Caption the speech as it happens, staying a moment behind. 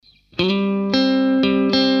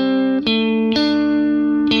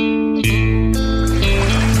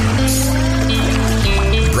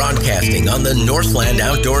on the Northland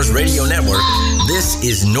Outdoors Radio Network. This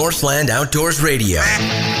is Northland Outdoors Radio.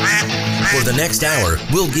 For the next hour,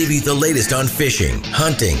 we'll give you the latest on fishing,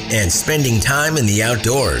 hunting, and spending time in the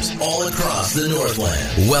outdoors all across the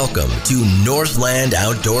Northland. Welcome to Northland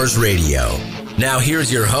Outdoors Radio. Now here's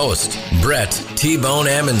your host, Brett T-Bone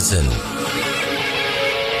Amundsen.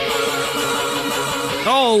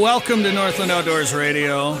 Oh, welcome to Northland Outdoors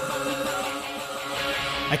Radio.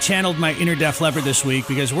 I channeled my inner Def Leppard this week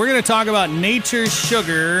because we're going to talk about nature's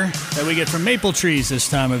sugar that we get from maple trees this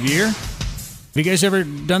time of year. Have you guys ever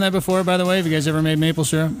done that before, by the way? Have you guys ever made maple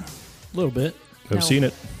syrup? A little bit. I've seen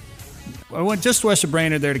it. I went just west of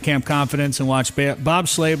Brainerd there to Camp Confidence and watched Bob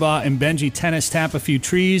Slaybaugh and Benji Tennis tap a few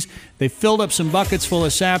trees. They filled up some buckets full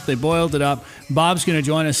of sap. They boiled it up. Bob's going to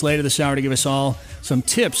join us later this hour to give us all some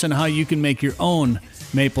tips on how you can make your own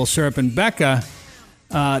maple syrup. And Becca,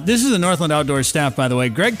 this is the Northland Outdoors staff, by the way.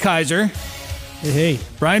 Greg Kaiser. Hey.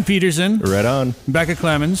 Brian Peterson. Right on. Becca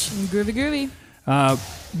Clemens. Groovy.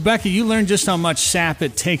 Becca, you learned just how much sap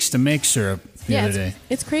it takes to make syrup the other day.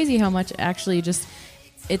 It's crazy how much actually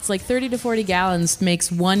it's like 30 to 40 gallons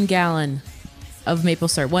makes 1 gallon of maple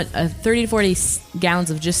syrup. 30 to 40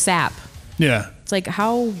 gallons of just sap. Yeah. It's like,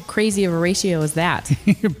 how crazy of a ratio is that?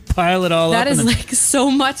 You pile it all up. That is like so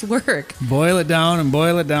much work. Boil it down and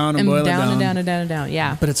boil it down and boil it down. And down and down and down,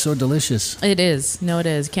 yeah. But it's so delicious. It is. No, it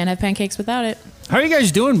is. Can't have pancakes without it. How are you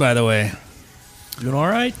guys doing, by the way? Doing all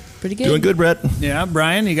right. Pretty good. Doing good, Brett. Yeah,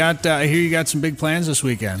 Brian, I hear you got some big plans this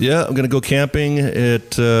weekend. Yeah, I'm going to go camping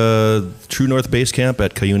at True North Base Camp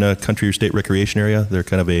at Cuyuna Country State Recreation Area. They're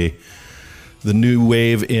kind of the new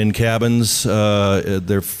wave in cabins.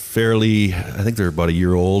 They're fairly, I think they're about a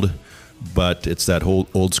year old, but it's that whole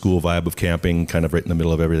old school vibe of camping, kind of right in the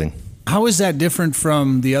middle of everything. How is that different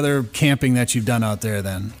from the other camping that you've done out there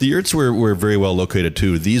then? The yurts were very well located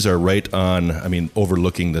too. These are right on,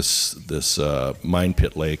 overlooking this mine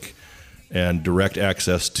pit lake and direct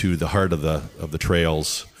access to the heart of the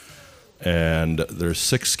trails. And there's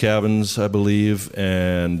 6 cabins, I believe,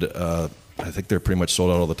 and I think they're pretty much sold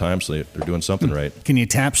out all the time, so they're doing something right. Can you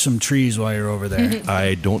tap some trees while you're over there?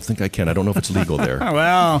 I don't think I can. I don't know if it's legal there.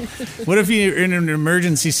 Well, what if you're in an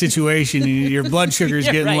emergency situation and your blood sugar's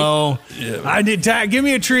getting low? Yeah. I need give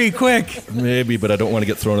me a tree, quick. Maybe, but I don't want to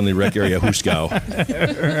get thrown in the rec area hooskow.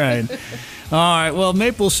 Right. All right. Well,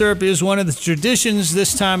 maple syrup is one of the traditions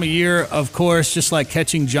this time of year, of course, just like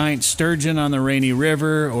catching giant sturgeon on the Rainy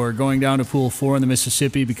River or going down to Pool 4 in the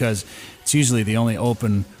Mississippi, because it's usually the only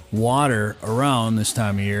open water around this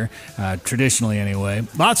time of year, traditionally anyway.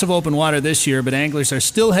 Lots of open water this year, but anglers are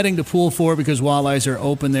still heading to Pool 4 because walleyes are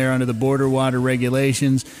open there under the border water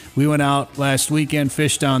regulations. We went out last weekend,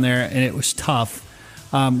 fished down there, and it was tough.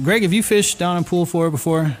 Greg, have you fished down in Pool 4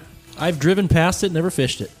 before? I've driven past it, never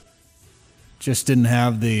fished it. Just didn't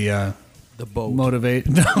have the boat. Motivate.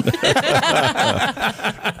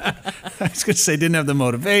 I was going to say didn't have the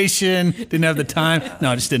motivation, didn't have the time.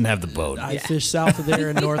 No, just didn't have the boat. I fished south of there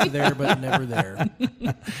and north of there, but never there.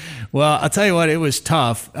 Well, I'll tell you what, it was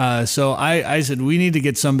tough. So I said, we need to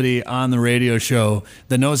get somebody on the radio show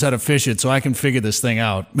that knows how to fish it so I can figure this thing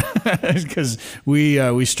out, because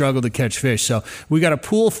we struggle to catch fish. So we got a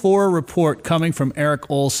Pool 4 report coming from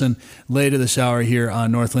Eric Olson later this hour here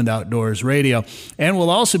on Northland Outdoors Radio. And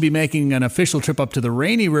we'll also be making an official trip up to the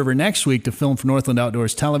Rainy River next week to film for Northland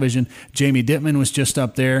Outdoors Television. Jamie Dittman was just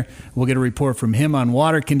up there. We'll get a report from him on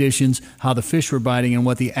water conditions, how the fish were biting, and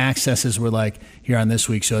what the accesses were like here on this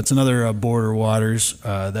week's show. It's another border waters.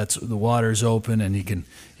 That's the water's open, and you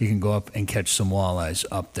can go up and catch some walleyes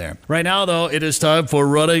up there. Right now, though, it is time for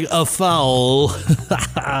running afoul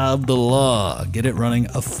of the law. Get it? Running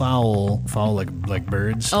afoul. Foul like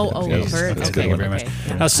birds. Bird. Thank you very much.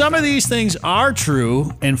 Now, some of these things are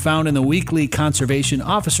true and found in the weekly Conservation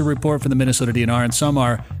Officer Report from the Minnesota DNR, and some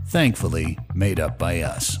are, thankfully, made up by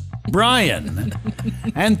us. Brian.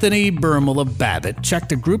 Anthony Bermel of Babbitt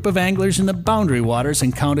checked a group of anglers in the Boundary Waters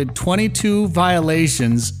and counted 22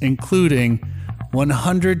 violations, including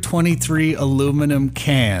 123 aluminum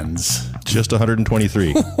cans. Just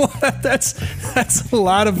 123. What? That's a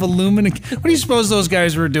lot of aluminum. What do you suppose those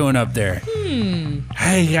guys were doing up there?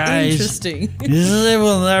 Hey, guys. Interesting. They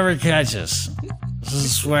will never catch us. I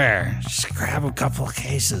swear. Just grab a couple of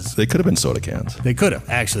cases. They could have been soda cans. They could have.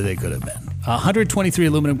 Actually, they could have been. 123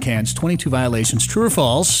 aluminum cans, 22 violations. True or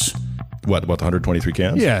false? What, about the 123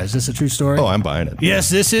 cans? Yeah, is this a true story? Oh, I'm buying it.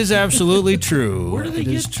 Yes, this is absolutely true. Where do they It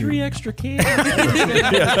get is true. 3 extra cans?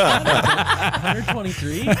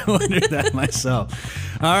 123? I wondered that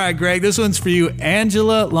myself. All right, Greg, this one's for you.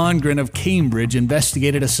 Angela Longren of Cambridge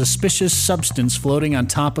investigated a suspicious substance floating on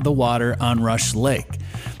top of the water on Rush Lake.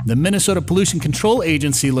 The Minnesota Pollution Control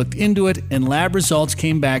Agency looked into it, and lab results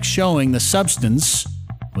came back showing the substance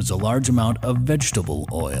was a large amount of vegetable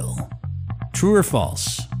oil. True or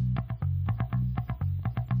false?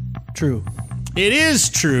 True. It is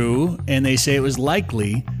true, and they say it was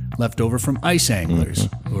likely left over from ice anglers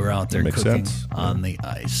who were out there Makes cooking sense. on the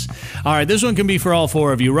ice. All right, this one can be for all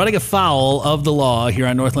four of you. Running afoul of the law here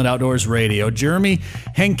on Northland Outdoors Radio, Jeremy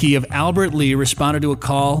Henke of Albert Lee responded to a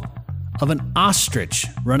call of an ostrich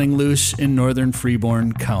running loose in northern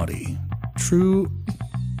Freeborn County. True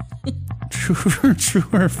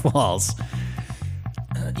or false?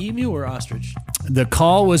 Emu or ostrich? The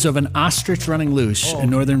call was of an ostrich running loose in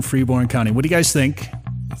northern Freeborn County. What do you guys think?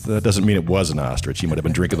 That doesn't mean it was an ostrich. He might have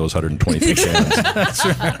been drinking those 123 cans.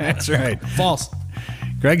 That's right. False.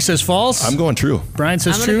 Greg says false. I'm going true. Brian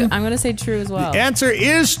says true. I'm going to say true as well. The answer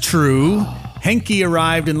is true. Henke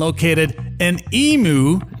arrived and located an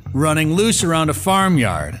emu running loose around a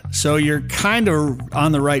farmyard. So you're kind of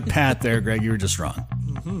on the right path there, Greg. You were just wrong.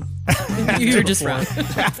 You're just wrong.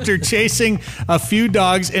 After chasing a few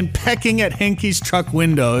dogs and pecking at Henke's truck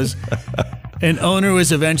windows, an owner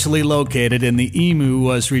was eventually located and the emu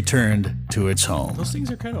was returned to its home. Those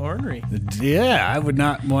things are kind of ornery. Yeah, I would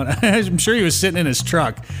not want. I'm sure he was sitting in his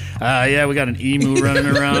truck. Yeah, we got an emu running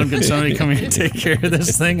around. Can somebody come here and take care of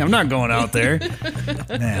this thing? I'm not going out there.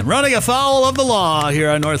 Man, running afoul of the law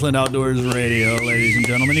here on Northland Outdoors Radio, ladies and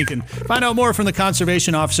gentlemen. You can find out more from the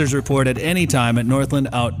Conservation Officer's Report at any time at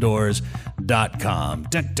northlandoutdoors.com.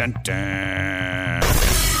 Dun, dun, dun.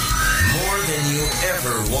 More than you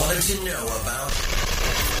ever wanted to know about.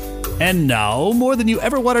 And now, more than you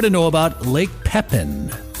ever wanted to know about Lake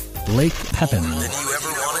Pepin. Lake Pepin. More than you ever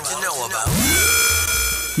wanted to know about.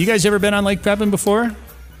 You guys ever been on Lake Pepin before?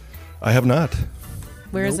 I have not.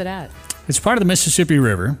 Where is it at? It's part of the Mississippi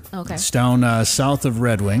River. Okay. It's down south of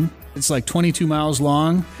Red Wing. It's like 22 miles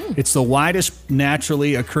long. It's the widest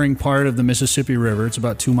naturally occurring part of the Mississippi River. It's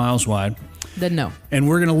about 2 miles wide. Then no. And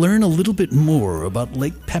we're going to learn a little bit more about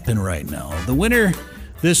Lake Pepin right now. The winner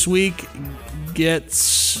this week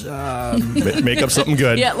gets... Make up something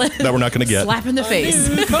good Yeah, that we're not going to get. Slap in the face.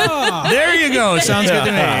 There you go. Sounds good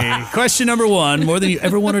to me. Question number one, more than you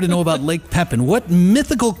ever wanted to know about Lake Pepin. What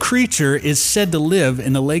mythical creature is said to live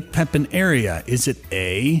in the Lake Pepin area? Is it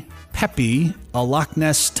A, Peppy, a Loch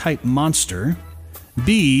Ness type monster,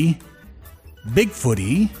 B,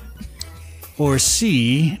 Bigfooty, or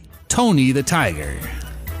C, Tony the Tiger?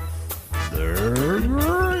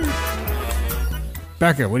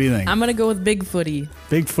 Becca, what do you think? I'm going to go with Bigfooty.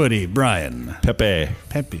 Bigfooty, Brian, Pepe.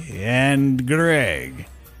 Peppy, and Greg.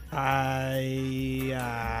 Peppy.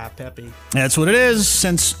 That's what it is.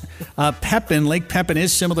 Since Pepin, Lake Pepin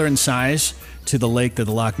is similar in size to the lake that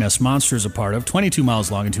the Loch Ness Monster is a part of, 22 miles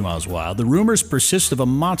long and 2 miles wide, the rumors persist of a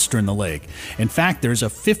monster in the lake. In fact, there's a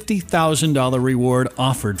 $50,000 reward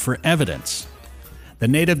offered for evidence. The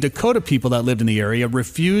native Dakota people that lived in the area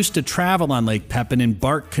refused to travel on Lake Pepin in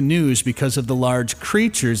bark canoes because of the large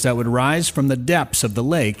creatures that would rise from the depths of the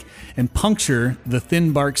lake and puncture the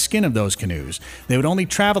thin bark skin of those canoes. They would only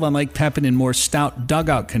travel on Lake Pepin in more stout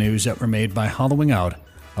dugout canoes that were made by hollowing out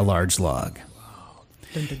a large log.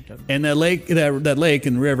 And that lake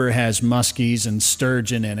and river has muskies and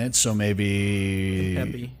sturgeon in it, so maybe...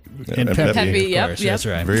 Peppy. And Peppy, Peppy, yep, of course, yep. that's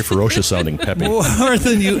right. Very ferocious sounding Pepe. More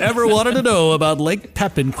than you ever wanted to know about Lake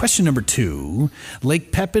Pepin. Question number two.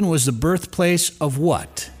 Lake Pepin was the birthplace of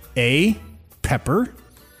what? A, pepper,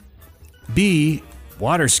 B,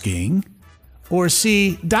 water skiing, or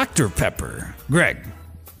C, Dr. Pepper? Greg.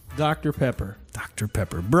 Dr. Pepper. Dr.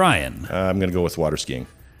 Pepper. Brian. I'm going to go with water skiing.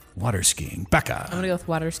 Water skiing. Becca. I'm going to go with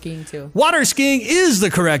water skiing, too. Water skiing is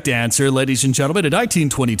the correct answer, ladies and gentlemen. In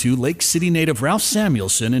 1922, Lake City native Ralph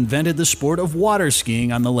Samuelson invented the sport of water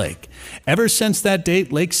skiing on the lake. Ever since that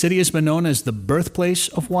date, Lake City has been known as the birthplace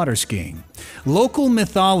of water skiing. Local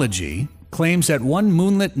mythology claims that one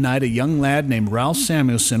moonlit night, a young lad named Ralph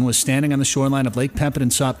Samuelson was standing on the shoreline of Lake Pepin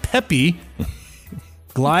and saw Peppy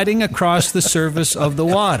gliding across the surface of the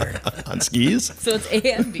water. On skis? So it's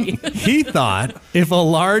A and B. He thought, if a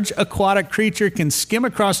large aquatic creature can skim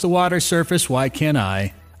across the water surface, why can't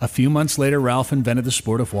I? A few months later, Ralph invented the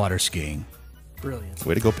sport of water skiing. Brilliant.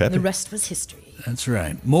 Way to go, Pepe. The rest was history. That's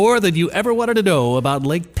right. More than you ever wanted to know about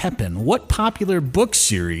Lake Pepin. What popular book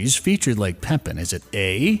series featured Lake Pepin? Is it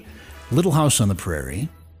A, Little House on the Prairie,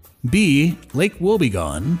 B, Lake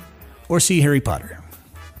Woebegone, or C, Harry Potter?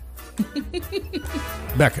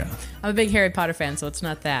 Becca. I'm a big Harry Potter fan, so it's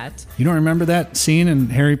not that. You don't remember that scene in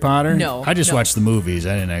Harry Potter? No. I just watched the movies.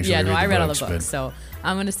 I didn't actually read the books. I read all the books, so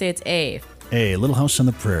I'm going to say it's A. A, Little House on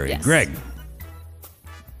the Prairie. Yes. Greg.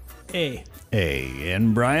 A. A.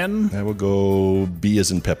 And Brian? I will go B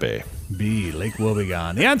as in Pepe. B, Lake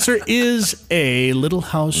Wobegon. The answer is A, Little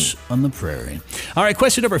House on the Prairie. All right,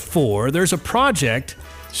 question number 4. There's a project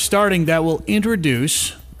starting that will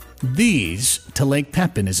introduce these to Lake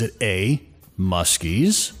Pepin. Is it A,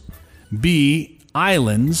 muskies, B,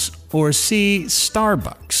 islands, or C,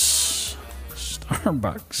 Starbucks?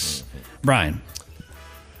 Starbucks. Brian.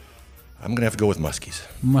 I'm going to have to go with muskies.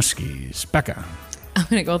 Muskies. Becca. I'm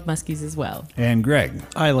going to go with muskies as well. And Greg.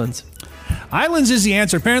 Islands. Islands is the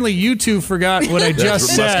answer. Apparently, you two forgot what I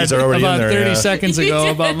just said muskies are already about in there, 30 seconds ago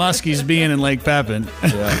about muskies being in Lake Pepin.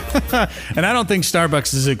 Yeah. And I don't think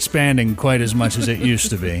Starbucks is expanding quite as much as it used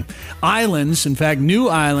to be. Islands, in fact, new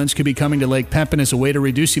islands could be coming to Lake Pepin as a way to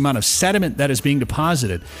reduce the amount of sediment that is being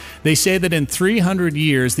deposited. They say that in 300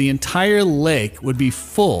 years, the entire lake would be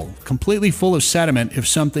full, completely full of sediment if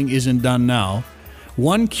something isn't done now.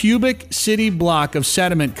 1 cubic city block of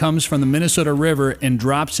sediment comes from the Minnesota River and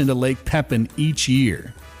drops into Lake Pepin each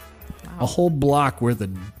year. Wow. A whole block worth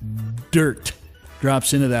of dirt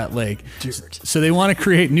drops into that lake. Dirt. So they want to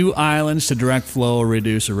create new islands to direct flow,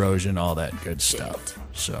 reduce erosion, all that good stuff.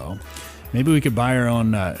 So maybe we could buy our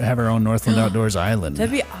own, have our own Northland Outdoors Island.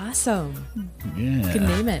 That'd be awesome. Yeah. You could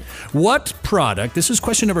name it. What product, this is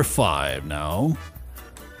question number 5 now.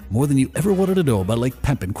 More than you ever wanted to know about Lake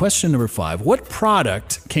Pepin. Question number 5. What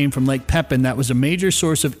product came from Lake Pepin that was a major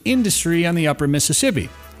source of industry on the upper Mississippi?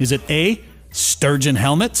 Is it A, sturgeon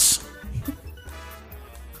helmets?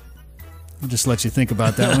 I'll just let you think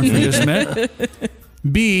about that one for just a minute.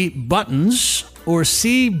 B, buttons, or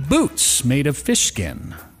C, boots made of fish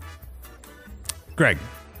skin? Greg.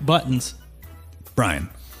 Buttons. Brian.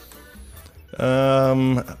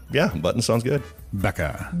 Yeah, button sounds good.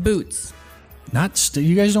 Becca. Boots.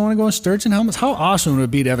 You guys don't want to go with sturgeon helmets? How awesome would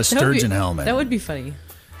it be to have a sturgeon helmet? That would be funny.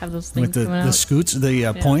 Have those things with the coming out. scoots,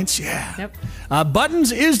 the points? Yeah. Yep.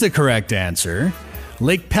 Buttons is the correct answer.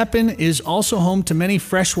 Lake Pepin is also home to many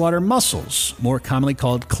freshwater mussels, more commonly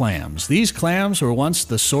called clams. These clams were once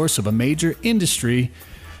the source of a major industry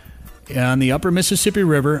on the upper Mississippi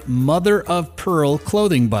River, mother of pearl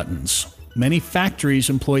clothing buttons. Many factories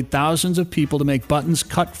employed thousands of people to make buttons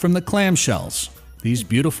cut from the clamshells. These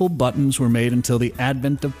beautiful buttons were made until the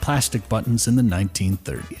advent of plastic buttons in the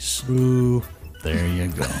 1930s. Ooh, there you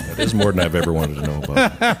go. It is more than I've ever wanted to know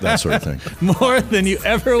about that sort of thing. More than you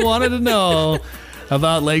ever wanted to know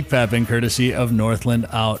about Lake Pepin, courtesy of Northland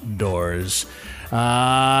Outdoors.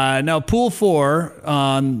 Now, Pool 4,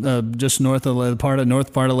 on just north of the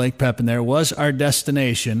north part of Lake Pepin, there was our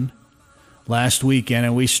destination last weekend,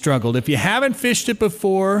 and we struggled. If you haven't fished it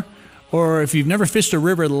before, or if you've never fished a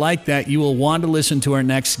river like that, you will want to listen to our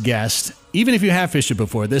next guest. Even if you have fished it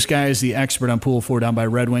before, this guy is the expert on Pool 4 down by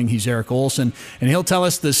Red Wing. He's Eric Olson, and he'll tell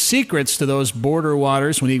us the secrets to those border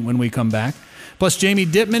waters when we come back. Plus, Jamie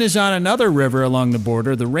Dittman is on another river along the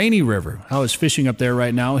border, the Rainy River. How is fishing up there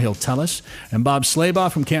right now? He'll tell us. And Bob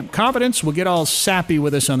Slabaugh from Camp Confidence will get all sappy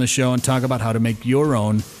with us on the show and talk about how to make your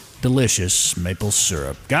own delicious maple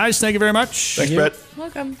syrup. Guys, thank you very much. Thanks, Brett.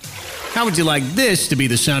 Welcome. How would you like this to be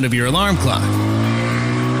the sound of your alarm clock?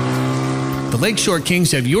 The Lakeshore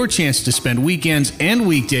Kings have your chance to spend weekends and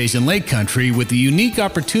weekdays in Lake Country with the unique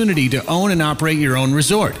opportunity to own and operate your own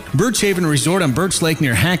resort. Birch Haven Resort on Birch Lake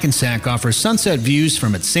near Hackensack offers sunset views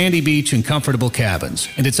from its sandy beach and comfortable cabins.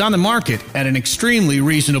 And it's on the market at an extremely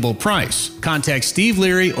reasonable price. Contact Steve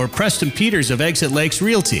Leary or Preston Peters of Exit Lakes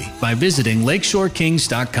Realty by visiting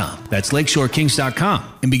LakeshoreKings.com. That's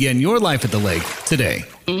LakeshoreKings.com. And begin your life at the lake today.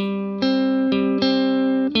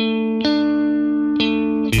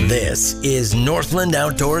 This is Northland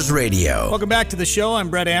Outdoors Radio. Welcome back to the show. I'm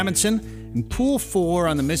Brett Amundson. And Pool 4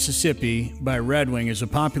 on the Mississippi by Red Wing is a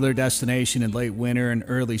popular destination in late winter and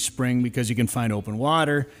early spring because you can find open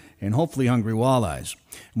water and hopefully hungry walleyes.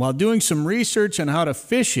 While doing some research on how to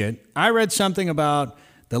fish it, I read something about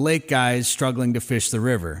the lake guys struggling to fish the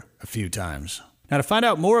river a few times. Now, to find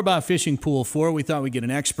out more about fishing Pool 4, we thought we'd get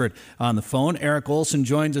an expert on the phone. Eric Olson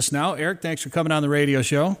joins us now. Eric, thanks for coming on the radio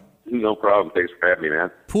show. No problem. Thanks for having me, man.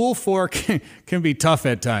 Pool 4 can be tough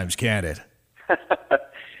at times, can't it?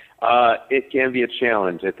 It can be a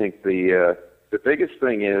challenge. I think the biggest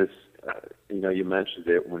thing is, you mentioned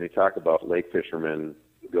it when you talk about lake fishermen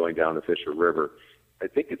going down to fish a river. I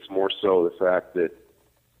think it's more so the fact that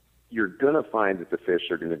you're going to find that the fish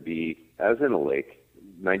are going to be, as in a lake,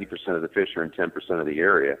 90% of the fish are in 10% of the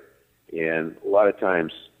area. And a lot of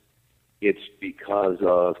times it's because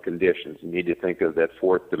of conditions. You need to think of that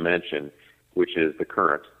fourth dimension, which is the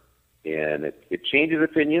current. And it changes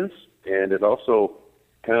opinions, and it also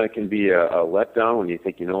kind of can be a letdown when you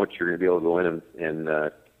think you know what you're going to be able to go in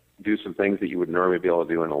and do some things that you would normally be able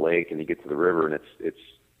to do in a lake, and you get to the river, and it's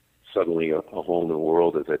suddenly a whole new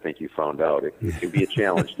world, as I think you found out. It can be a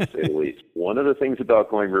challenge, to say the least. One of the things about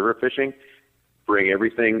going river fishing, bring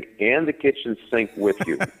everything and the kitchen sink with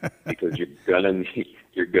you, because you're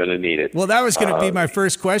gonna need it. Well, that was going to be my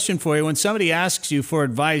first question for you. When somebody asks you for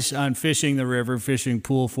advice on fishing the river, fishing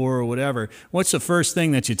pool 4 or whatever, what's the first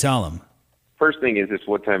thing that you tell them? First thing is just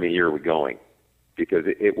what time of year are we going, because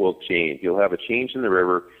it will change. You'll have a change in the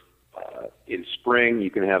river. In spring, you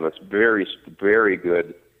can have a very, very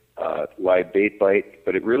good live bait bite,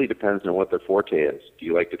 but it really depends on what their forte is. Do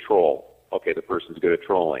you like to troll? Okay, the person's good at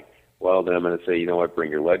trolling. Well, then I'm going to say, you know what,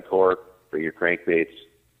 bring your lead core, bring your crankbaits,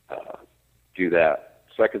 do that.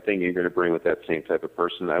 Second thing you're going to bring with that same type of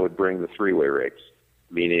person, I would bring the three-way rigs,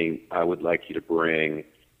 meaning I would like you to bring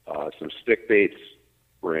some stick baits,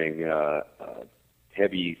 bring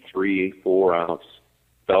heavy 3-4 ounce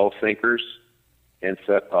bell sinkers, and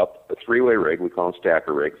set up a three-way rig. We call them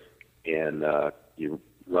stacker rigs, and you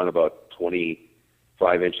run about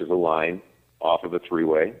 25 inches of line off of a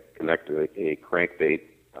three-way, connect a crankbait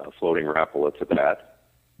floating Rapala to that.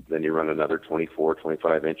 Then you run another 24,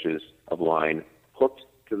 25 inches of line hooked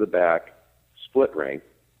to the back split ring,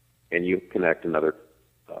 and you connect another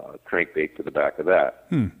crankbait to the back of that.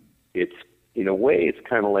 It's, in a way, it's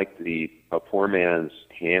kind of like a poor man's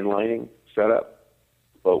hand lining setup.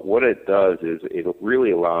 But what it does is it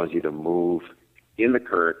really allows you to move in the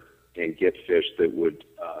current and get fish that would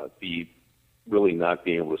be really not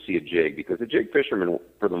being able to see a jig, because a jig fisherman,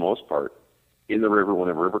 for the most part, in the river, when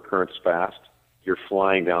the river current's fast, you're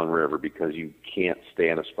flying downriver because you can't stay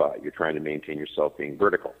in a spot. You're trying to maintain yourself being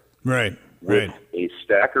vertical. Right. With a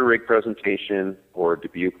stacker rig presentation or a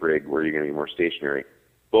Dubuque rig where you're going to be more stationary,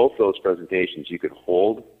 both those presentations you could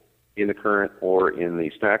hold in the current, or in the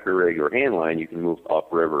stacker rig or hand line, you can move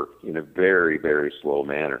upriver in a very, very slow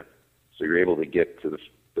manner. So you're able to get to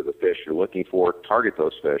the fish you're looking for, target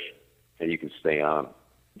those fish, and you can stay on.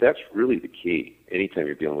 That's really the key anytime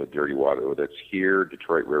you're dealing with dirty water, whether it's here,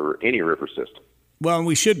 Detroit River, any river system. Well,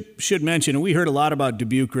 we should mention, and we heard a lot about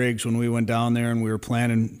Dubuque rigs when we went down there, and we were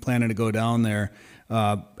planning to go down there.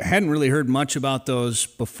 Hadn't really heard much about those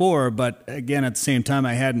before, but again, at the same time,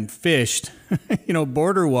 I hadn't fished,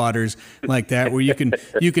 border waters like that, where you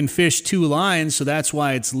can fish 2 lines, so that's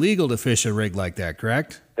why it's legal to fish a rig like that,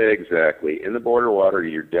 correct? Exactly. In the border water,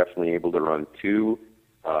 you're definitely able to run 2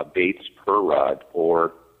 baits per rod,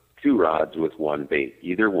 or 2 rods with 1 bait.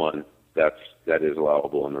 Either one, that is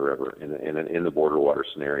allowable in the river in the border water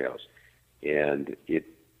scenarios, and it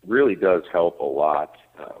really does help a lot.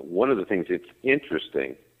 One of the things that's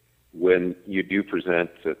interesting when you do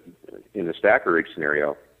present in the stacker rig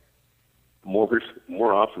scenario,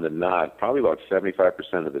 more often than not, probably about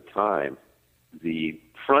 75% of the time, the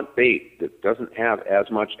front bait that doesn't have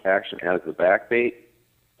as much action as the back bait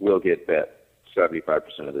will get bit 75%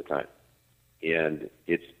 of the time. And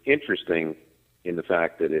it's interesting in the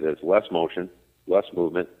fact that it has less motion, less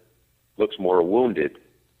movement, looks more wounded,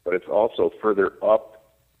 but it's also further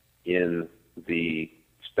up in the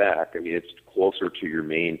stack. I mean, it's closer to your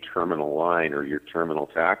main terminal line or your terminal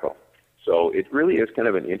tackle. So it really is kind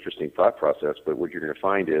of an interesting thought process, but what you're going to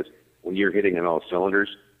find is when you're hitting on all cylinders,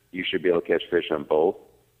 you should be able to catch fish on both.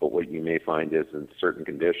 But what you may find is in certain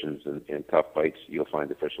conditions and tough bites, you'll find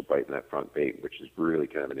the fish will bite in that front bait, which is really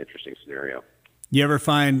kind of an interesting scenario. You ever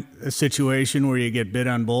find a situation where you get bit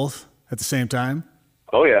on both at the same time?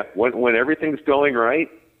 Oh, yeah. When everything's going right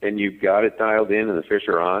and you've got it dialed in and the fish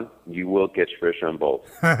are on, you will catch fish on both.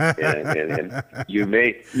 and you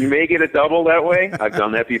may get a double that way. I've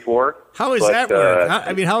done that before. How does that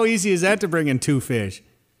work? How easy is that to bring in 2 fish?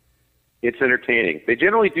 It's entertaining. They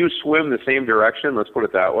generally do swim the same direction, let's put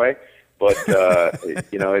it that way. But,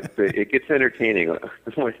 it gets entertaining.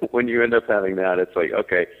 When you end up having that, it's like,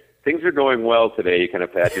 okay, things are going well today. You kind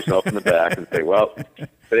of pat yourself in the back and say, well,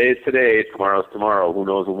 today's today, tomorrow's tomorrow. Who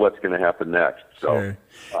knows what's going to happen next? So,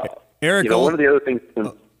 sure. Eric, one of the other things.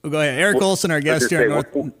 Go ahead. Eric Olson, our guest here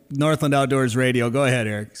on Northland Outdoors Radio. Go ahead,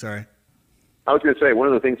 Eric. Sorry. I was going to say, one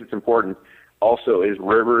of the things that's important also is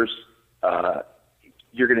rivers.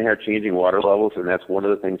 You're going to have changing water levels, and that's one of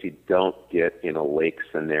the things you don't get in a lake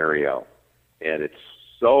scenario. And it's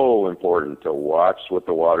so important to watch what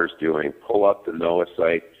the water's doing. Pull up the NOAA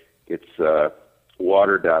site. It's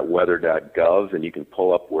water.weather.gov, and you can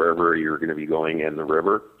pull up wherever you're going to be going in the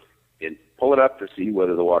river and pull it up to see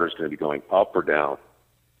whether the water's going to be going up or down.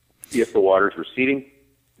 If the water's receding,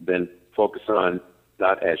 then focus on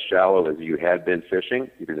not as shallow as you had been fishing.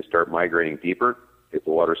 You're going to start migrating deeper. If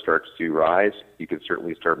the water starts to rise, you can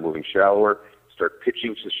certainly start moving shallower, start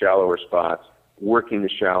pitching to shallower spots, working the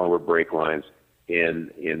shallower break lines in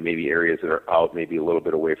maybe areas that are out, maybe a little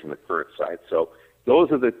bit away from the current side. So those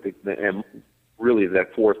are and really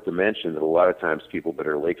that fourth dimension that a lot of times people that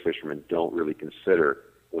are lake fishermen don't really consider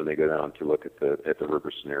when they go down to look at the river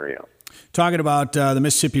scenario. Talking about the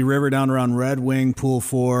Mississippi River down around Red Wing, Pool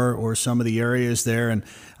 4, or some of the areas there. And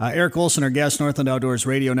Eric Olson, our guest, Northland Outdoors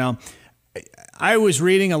Radio. Now, I was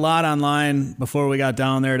reading a lot online before we got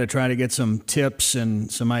down there to try to get some tips and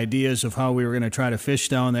some ideas of how we were going to try to fish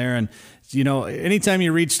down there. And, you know, anytime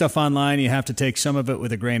you read stuff online, you have to take some of it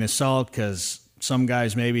with a grain of salt because some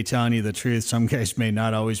guys may be telling you the truth. Some guys may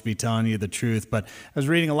not always be telling you the truth. But I was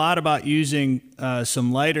reading a lot about using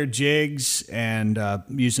some lighter jigs and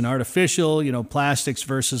using artificial, plastics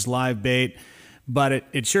versus live bait. But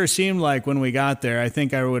it sure seemed like when we got there, I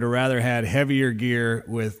think I would have rather had heavier gear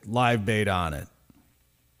with live bait on it.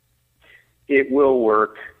 It will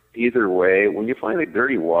work either way. When you find the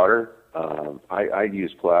dirty water, I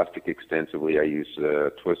use plastic extensively. I use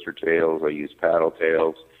twister tails. I use paddle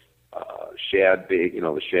tails. Shad bait,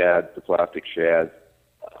 the plastic shad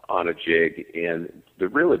on a jig. And the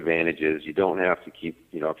real advantage is you don't have to keep,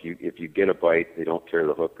 if you get a bite, they don't tear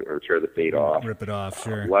the hook or tear the bait off. Rip it off,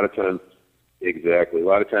 sure. A lot of times, exactly. A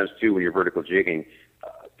lot of times, too, when you're vertical jigging,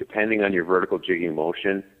 depending on your vertical jigging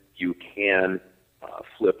motion, you can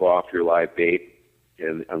flip off your live bait.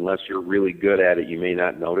 And unless you're really good at it, you may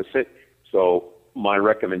not notice it. So my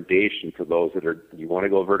recommendation to those you want to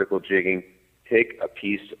go vertical jigging, take a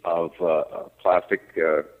piece of plastic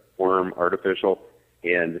worm, artificial,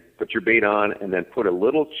 and put your bait on, and then put a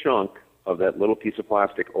little chunk of that little piece of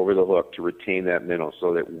plastic over the hook to retain that minnow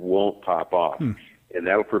so that it won't pop off. And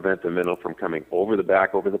that will prevent the minnow from coming over the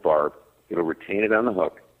back, over the barb. It'll retain it on the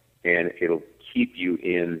hook, and it'll keep you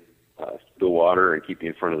in the water and keep you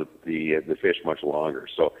in front of the fish much longer.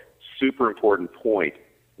 So super important point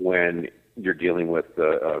when you're dealing with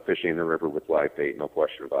fishing in the river with live bait, no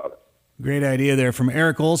question about it. Great idea there from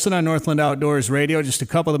Eric Olson on Northland Outdoors Radio. Just a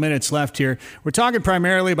couple of minutes left here. We're talking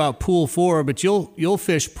primarily about Pool 4, but you'll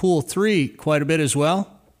fish Pool 3 quite a bit as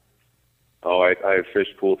well? Oh, I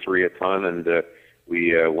fished Pool 3 a ton, and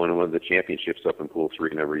we won one of the championships up in Pool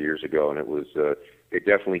 3 a number of years ago, and it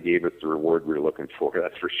definitely gave us the reward we were looking for,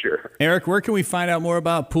 that's for sure. Eric, where can we find out more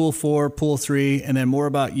about Pool 4, Pool 3, and then more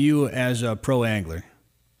about you as a pro angler?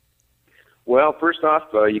 Well, first off,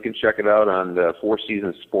 you can check it out on Four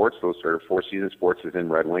Seasons Sports. Those are Four Seasons Sports is in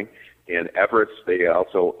Red Wing. And Everett's, they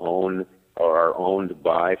also are owned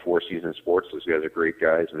by Four Seasons Sports. Those guys are great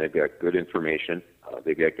guys, and they've got good information.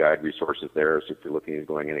 They've got guide resources there, so if you're looking at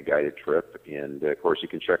going on a guided trip. And, of course, you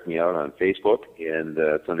can check me out on Facebook, and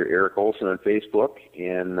it's under Eric Olson on Facebook.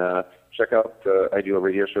 And check out, I do a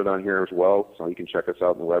radio show down here as well, so you can check us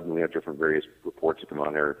out on the web, and we have different various reports that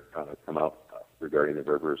come out regarding the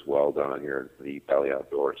river as well down here in the Valley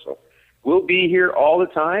Outdoors. So we'll be here all the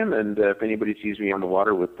time, and if anybody sees me on the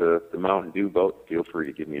water with the Mountain Dew boat, feel free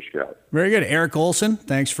to give me a shout. Very good. Eric Olson,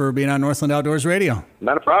 thanks for being on Northland Outdoors Radio.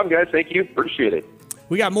 Not a problem, guys. Thank you. Appreciate it.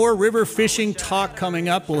 We got more river fishing talk coming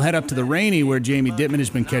up. We'll head up to the Rainy where Jamie Dittman has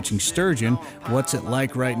been catching sturgeon. What's it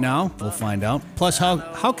like right now? We'll find out. Plus,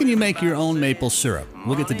 how can you make your own maple syrup?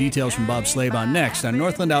 We'll get the details from Bob Slabon next on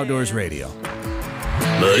Northland Outdoors Radio.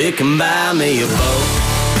 But it can buy me a boat.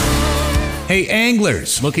 Hey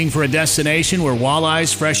anglers, looking for a destination where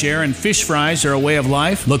walleyes, fresh air, and fish fries are a way of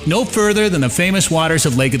life? Look no further than the famous waters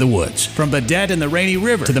of Lake of the Woods. From Badette and the Rainy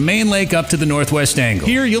River to the main lake up to the Northwest Angle.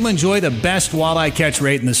 Here you'll enjoy the best walleye catch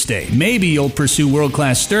rate in the state. Maybe you'll pursue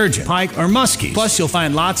world-class sturgeon, pike, or muskie. Plus you'll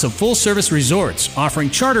find lots of full-service resorts offering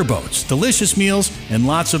charter boats, delicious meals, and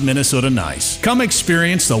lots of Minnesota nice. Come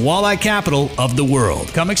experience the walleye capital of the world.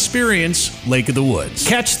 Come experience Lake of the Woods.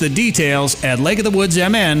 Catch the details at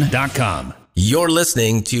lakeofthewoodsmn.com. You're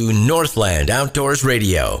listening to Northland Outdoors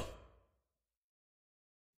Radio.